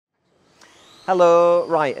Hello,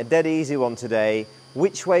 right, a dead easy one today.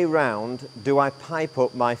 Which way round do I pipe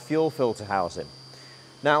up my fuel filter housing?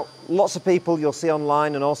 Now, lots of people you'll see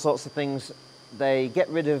online and all sorts of things, they get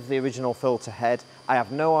rid of the original filter head. I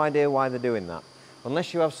have no idea why they're doing that.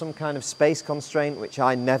 Unless you have some kind of space constraint, which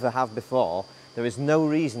I never have before, there is no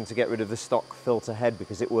reason to get rid of the stock filter head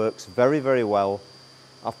because it works very, very well.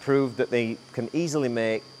 I've proved that they can easily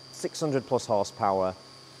make 600 plus horsepower,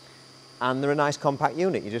 and they're a nice compact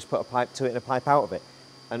unit. You just put a pipe to it and a pipe out of it.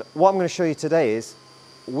 And what I'm going to show you today is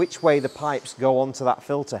which way the pipes go onto that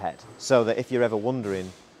filter head, so that if you're ever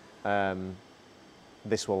wondering,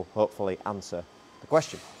 this will hopefully answer the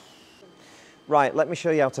question. Right, let me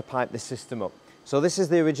show you how to pipe this system up. So this is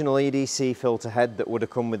the original EDC filter head that would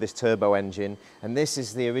have come with this turbo engine, and this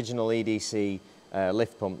is the original EDC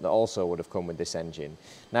lift pump that also would have come with this engine.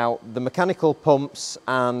 Now, the mechanical pumps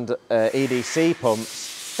and EDC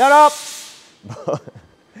pumps, shut up!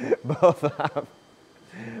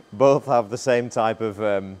 both have the same type of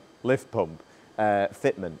lift pump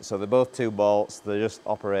fitment. So they're both 2 bolts, they're just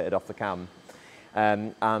operated off the cam.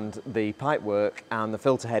 And the pipe work and the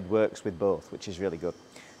filter head works with both, which is really good.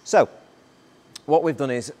 So, what we've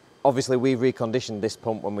done is, obviously we've reconditioned this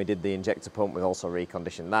pump when we did the injector pump, we've also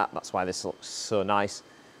reconditioned that, that's why this looks so nice.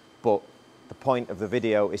 But the point of the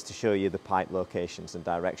video is to show you the pipe locations and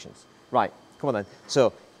directions. Right, come on then.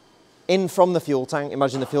 So, in from the fuel tank,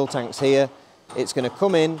 imagine the fuel tank's here, it's going to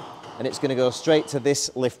come in and it's going to go straight to this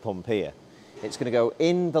lift pump here. It's going to go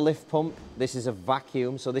in the lift pump. This is a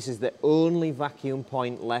vacuum, so this is the only vacuum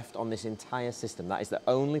point left on this entire system. That is the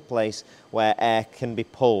only place where air can be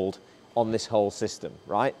pulled on this whole system,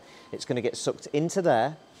 right? It's going to get sucked into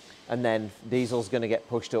there, and then diesel's going to get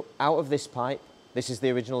pushed up out of this pipe. This is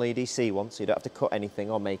the original EDC one, so you don't have to cut anything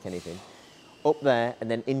or make anything. Up there, and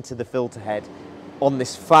then into the filter head on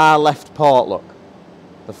this far left port, look.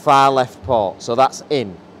 The far left port, so that's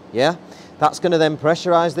in, yeah? That's going to then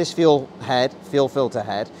pressurize this fuel filter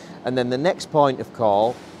head, and then the next point of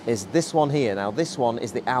call is this one here. Now this one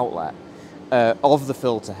is the outlet of the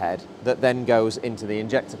filter head that then goes into the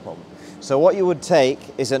injector pump. So what you would take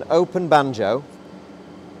is an open banjo,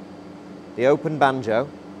 the open banjo,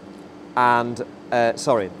 and,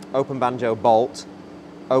 open banjo bolt,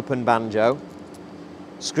 open banjo,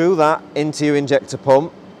 screw that into your injector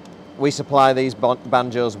pump. We supply these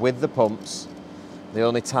banjos with the pumps. The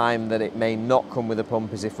only time that it may not come with a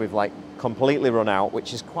pump is if we've like completely run out,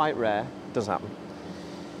 which is quite rare, does happen.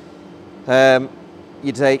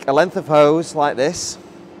 You take a length of hose like this.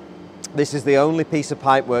 This is the only piece of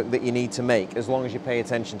pipe work that you need to make, as long as you pay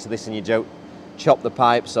attention to this and you don't chop the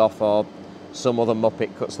pipes off or some other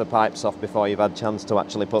muppet cuts the pipes off before you've had a chance to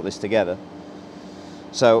actually put this together.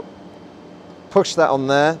 So push that on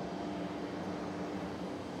there.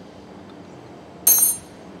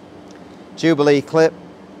 Jubilee clip.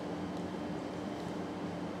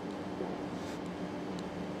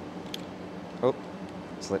 Oh,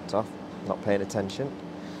 slipped off, not paying attention.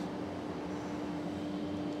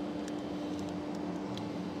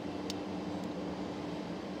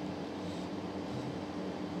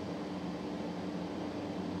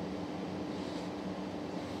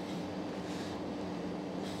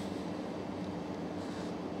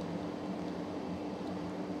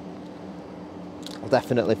 I'll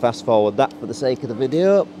definitely fast forward that for the sake of the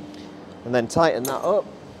video, and then tighten that up.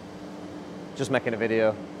 Just making a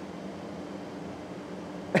video.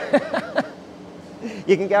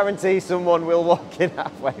 You can guarantee someone will walk in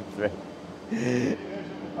halfway through. Thank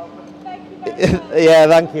you very much. Yeah,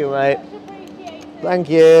 thank you, mate. Much appreciated. Thank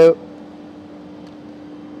you.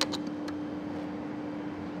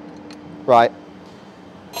 Right.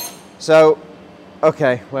 So,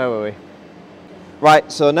 okay, where were we? Right,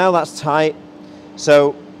 so now that's tight.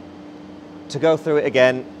 So, to go through it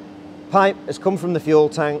again, pipe has come from the fuel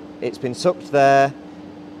tank, it's been sucked there.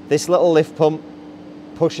 This little lift pump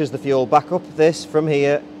pushes the fuel back up this from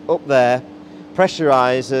here, up there,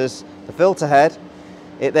 pressurizes the filter head.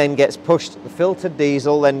 It then gets pushed, the filtered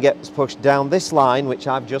diesel then gets pushed down this line, which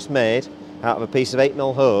I've just made out of a piece of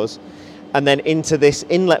 8mm hose, and then into this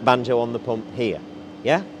inlet banjo on the pump here,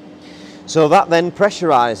 yeah? So that then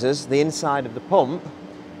pressurizes the inside of the pump,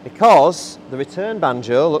 because the return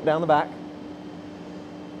banjo, look down the back,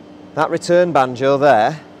 that return banjo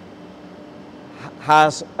there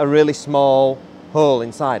has a really small hole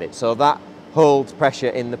inside it. So that holds pressure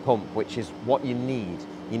in the pump, which is what you need.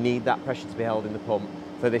 You need that pressure to be held in the pump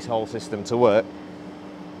for this whole system to work.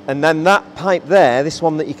 And then that pipe there, this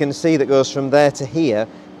one that you can see that goes from there to here,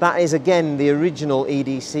 that is again the original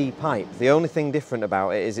EDC pipe. The only thing different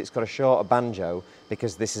about it is it's got a shorter banjo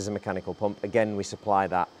because this is a mechanical pump. Again, we supply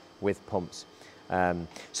that with pumps.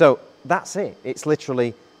 So that's it. It's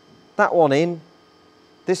literally that one in,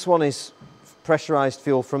 this one is pressurized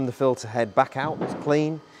fuel from the filter head back out, it's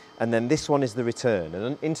clean, and then this one is the return.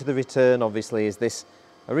 And into the return obviously is this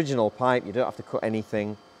original pipe, you don't have to cut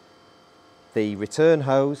anything. The return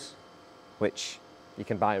hose, which you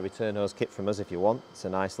can buy a return hose kit from us if you want, it's a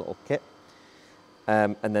nice little kit.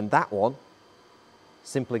 And then that one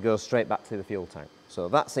simply goes straight back to the fuel tank. So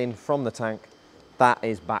that's in from the tank, that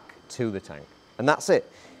is back to the tank. And that's it.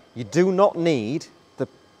 You do not need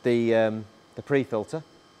the pre-filter.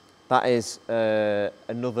 That is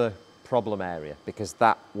another problem area because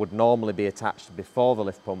that would normally be attached before the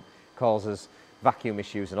lift pump, causes vacuum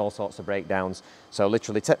issues and all sorts of breakdowns. So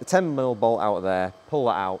literally take the 10mm bolt out of there, pull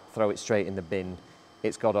that out, throw it straight in the bin.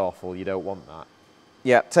 It's god awful, you don't want that.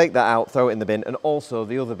 Yeah, take that out, throw it in the bin. And also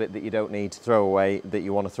the other bit that you don't need to throw away, that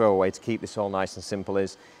you want to throw away to keep this all nice and simple,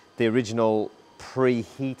 is the original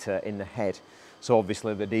preheater in the head. So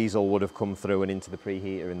obviously the diesel would have come through and into the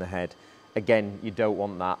preheater in the head. Again, you don't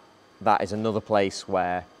want that. That is another place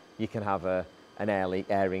where you can have an air leak,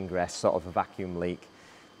 air ingress, sort of a vacuum leak.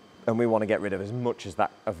 And we want to get rid of as much as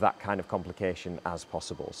of that kind of complication as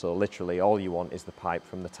possible. So literally all you want is the pipe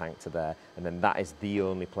from the tank to there, and then that is the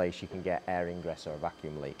only place you can get air ingress or a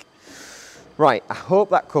vacuum leak. Right, I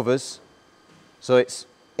hope that covers. So it's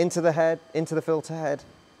into the head, into the filter head,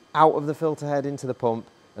 out of the filter head into the pump,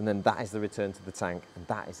 and then that is the return to the tank, and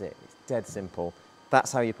that is it. It's dead simple.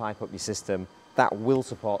 That's how you pipe up your system. That will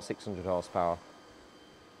support 600 horsepower,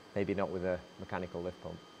 maybe not with a mechanical lift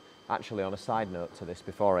pump. Actually, on a side note to this,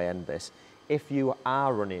 before I end this, if you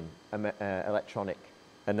are running an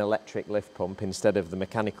electric lift pump instead of the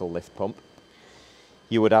mechanical lift pump,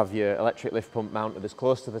 you would have your electric lift pump mounted as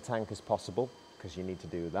close to the tank as possible, because you need to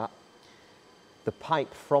do that. The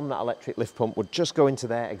pipe from that electric lift pump would just go into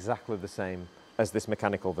there exactly the same as this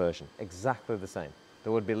mechanical version, exactly the same.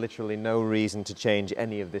 There would be literally no reason to change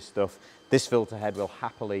any of this stuff. This filter head will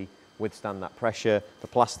happily withstand that pressure. The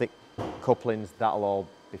plastic couplings, that'll all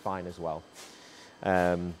be fine as well.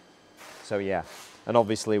 So yeah, and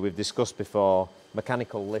obviously we've discussed before,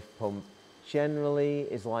 mechanical lift pump generally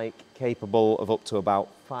is like capable of up to about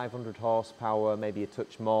 500 horsepower, maybe a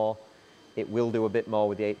touch more. It will do a bit more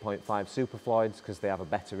with the 8.5 Superfloids because they have a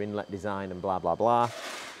better inlet design and blah, blah, blah.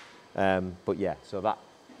 But yeah, so that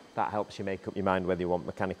helps you make up your mind whether you want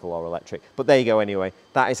mechanical or electric. But there you go anyway.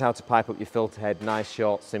 That is how to pipe up your filter head. Nice,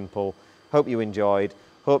 short, simple. Hope you enjoyed.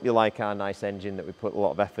 Hope you like our nice engine that we put a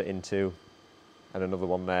lot of effort into. And another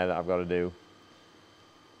one there that I've got to do.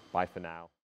 Bye for now.